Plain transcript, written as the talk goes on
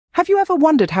Have you ever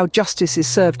wondered how justice is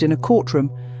served in a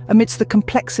courtroom amidst the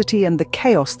complexity and the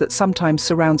chaos that sometimes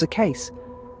surrounds a case?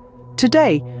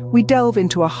 Today, we delve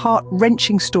into a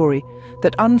heart-wrenching story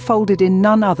that unfolded in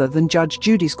none other than Judge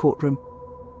Judy's courtroom.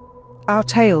 Our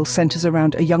tale centers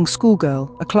around a young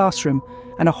schoolgirl, a classroom,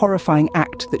 and a horrifying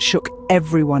act that shook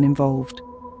everyone involved.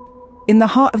 In the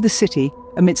heart of the city,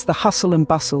 amidst the hustle and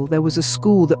bustle, there was a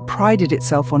school that prided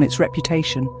itself on its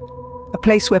reputation. A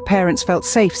place where parents felt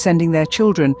safe sending their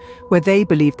children, where they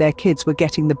believed their kids were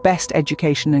getting the best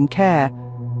education and care.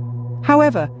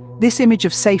 However, this image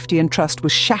of safety and trust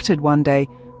was shattered one day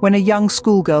when a young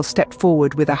schoolgirl stepped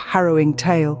forward with a harrowing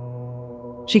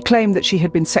tale. She claimed that she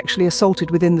had been sexually assaulted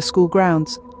within the school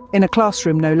grounds, in a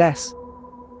classroom no less.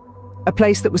 A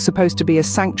place that was supposed to be a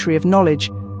sanctuary of knowledge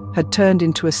had turned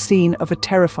into a scene of a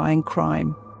terrifying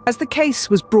crime. As the case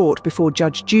was brought before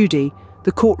Judge Judy,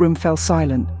 the courtroom fell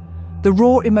silent. The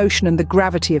raw emotion and the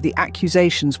gravity of the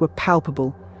accusations were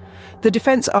palpable. The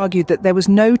defense argued that there was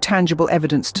no tangible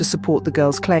evidence to support the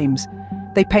girl's claims.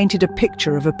 They painted a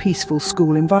picture of a peaceful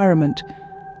school environment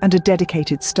and a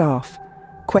dedicated staff,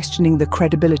 questioning the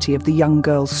credibility of the young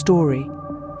girl's story.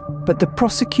 But the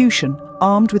prosecution,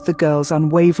 armed with the girl's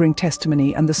unwavering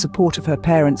testimony and the support of her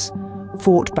parents,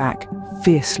 fought back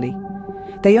fiercely.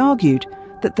 They argued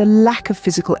that the lack of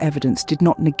physical evidence did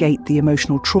not negate the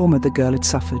emotional trauma the girl had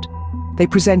suffered. They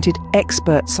presented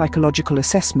expert psychological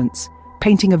assessments,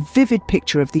 painting a vivid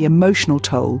picture of the emotional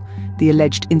toll the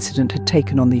alleged incident had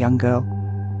taken on the young girl.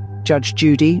 Judge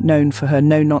Judy, known for her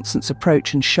no-nonsense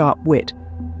approach and sharp wit,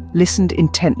 listened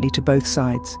intently to both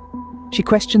sides. She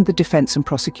questioned the defense and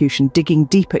prosecution, digging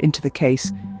deeper into the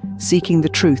case, seeking the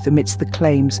truth amidst the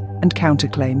claims and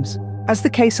counterclaims. As the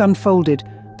case unfolded,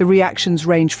 the reactions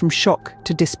ranged from shock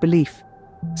to disbelief.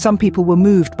 Some people were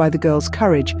moved by the girl's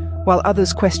courage, while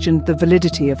others questioned the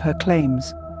validity of her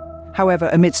claims.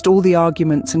 However, amidst all the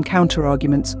arguments and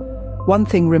counter-arguments, one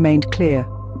thing remained clear.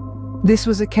 This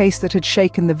was a case that had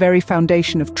shaken the very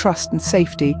foundation of trust and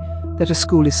safety that a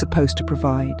school is supposed to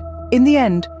provide. In the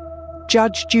end,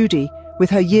 Judge Judy, with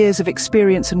her years of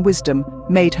experience and wisdom,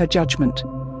 made her judgment.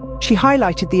 She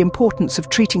highlighted the importance of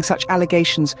treating such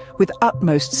allegations with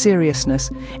utmost seriousness,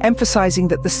 emphasizing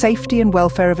that the safety and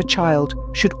welfare of a child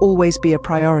should always be a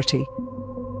priority.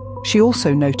 She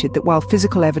also noted that while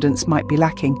physical evidence might be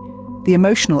lacking, the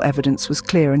emotional evidence was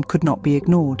clear and could not be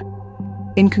ignored.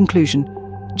 In conclusion,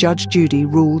 Judge Judy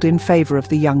ruled in favor of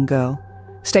the young girl,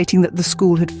 stating that the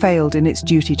school had failed in its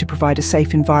duty to provide a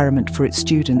safe environment for its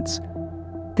students.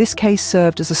 This case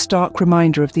served as a stark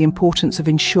reminder of the importance of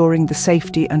ensuring the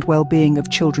safety and well-being of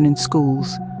children in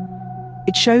schools.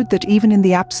 It showed that even in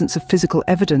the absence of physical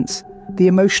evidence, the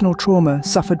emotional trauma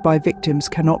suffered by victims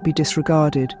cannot be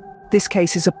disregarded. This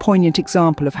case is a poignant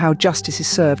example of how justice is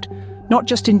served, not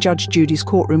just in Judge Judy's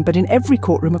courtroom, but in every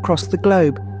courtroom across the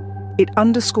globe. It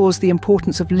underscores the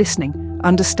importance of listening,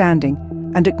 understanding,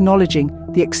 and acknowledging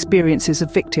the experiences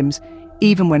of victims,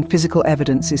 even when physical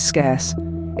evidence is scarce.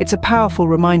 It's a powerful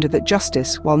reminder that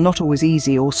justice, while not always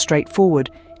easy or straightforward,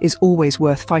 is always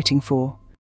worth fighting for.